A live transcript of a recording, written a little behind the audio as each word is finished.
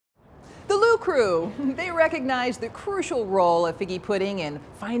The Llew Crew, they recognize the crucial role of Figgy Pudding in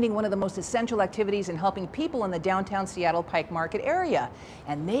finding one of the most essential activities in helping people in the downtown Seattle Pike Market area.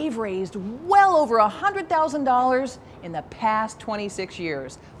 And they've raised well over $100,000 in the past 26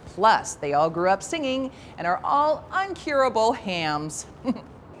 years. Plus, they all grew up singing and are all uncurable hams.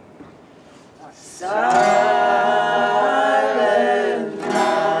 Silent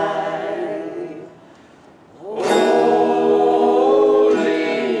night, holy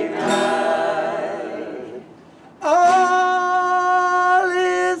night, all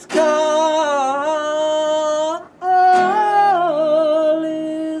is calm, all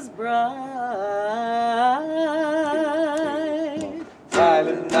is bright.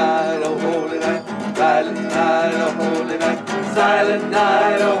 Silent night, oh holy night, silent night, oh holy night, silent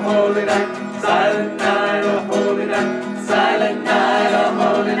night, oh holy night. Silent night, oh holy night, silent night, oh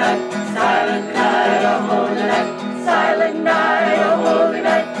holy night, silent night, oh holy night, silent night, oh holy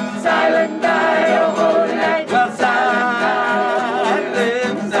night, silent night, oh holy night, well, silent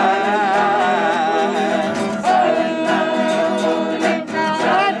night, silent night, oh holy night,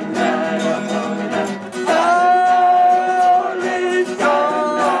 silent night, oh holy night, all is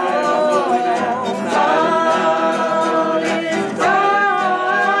gone, all is gone.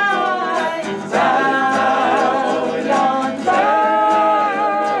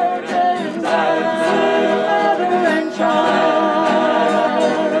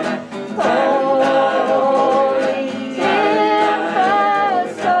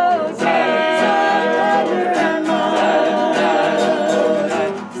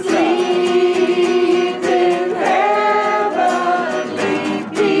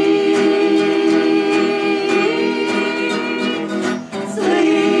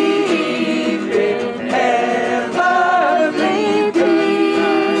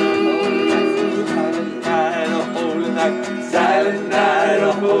 Silent night,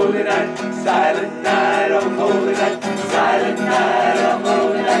 oh holy night, silent night, oh holy night, silent night, oh holy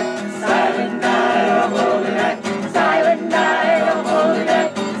night, silent night, oh holy night, silent night, oh holy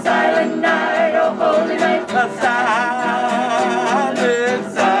night, silent night, oh holy night, silent side,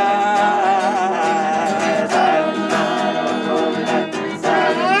 silent night, oh holy night,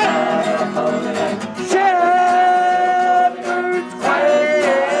 silent night, oh holy night, shepherds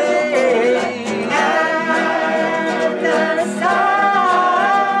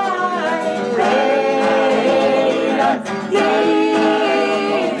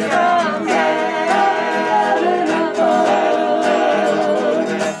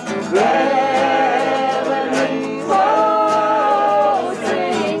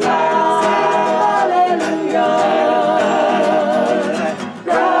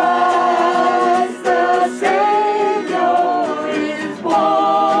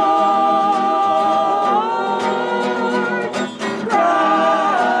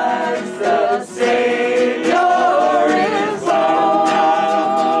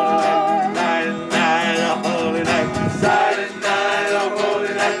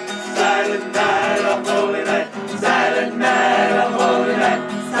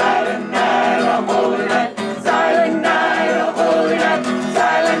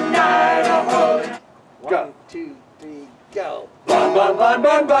go. Bon bon bon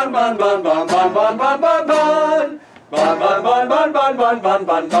bon bon bon bon bon bon bon bon bon bon. Bon bon bon bon bon bon bon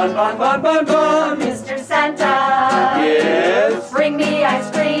bon bon bon bon bon bon. Mr. Santa, yes, bring me ice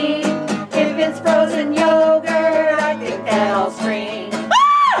cream. If it's frozen yogurt, I think that I'll scream.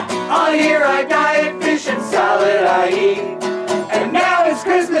 All year I diet fish and salad I eat, and now it's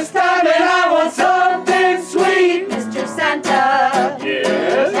Christmas time and I want something sweet. Mr. Santa,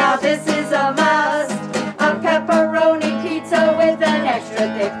 yes, now this is a must. A pepperoni pizza with an extra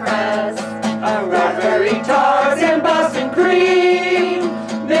thick crust. a raspberry tart and Boston cream.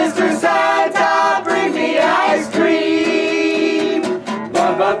 Mr. Santa, bring me ice cream.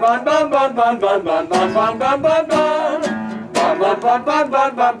 Bon bon bon bon bon bon bon bon bon bon bon bon bon. Bon bon bon bon bon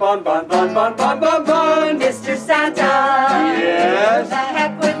bon bon bon bon bon bon bon bon. Mr. Santa, yes, the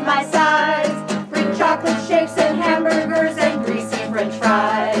heck with my size. Bring chocolate shakes and hamburgers and greasy french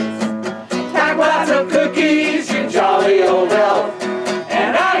fries. pack lots of cookies, you jolly old elf,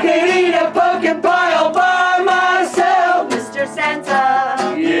 and I can eat a pumpkin pie all by myself. Mr.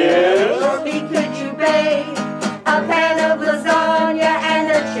 Santa, Yes, for me could you bake a pan of lasagna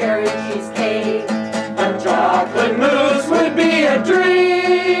and a cherry cheesecake? a chocolate mousse would be a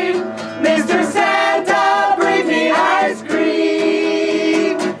dream. Mr. Santa, bring me ice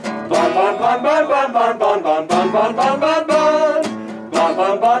cream. Bon bon bon bon bon bon bon bon bon bon bon bon bon. Bon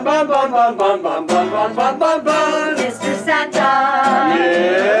bon bon bon bon bon bon bon bon bon bon bon bon. Mr. Santa,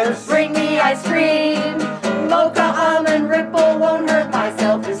 Yes, bring me ice cream. Mocha almond ripple won't hurt my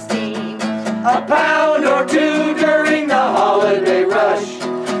self-esteem. a pound or two during the holiday rush.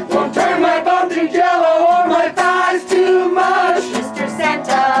 Won't turn my bum to jello or my thighs to mush. Mr.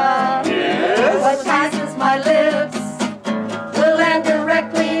 Santa, Yes? what passes my lips will land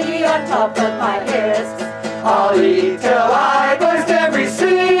directly on top of my hips. I'll eat till I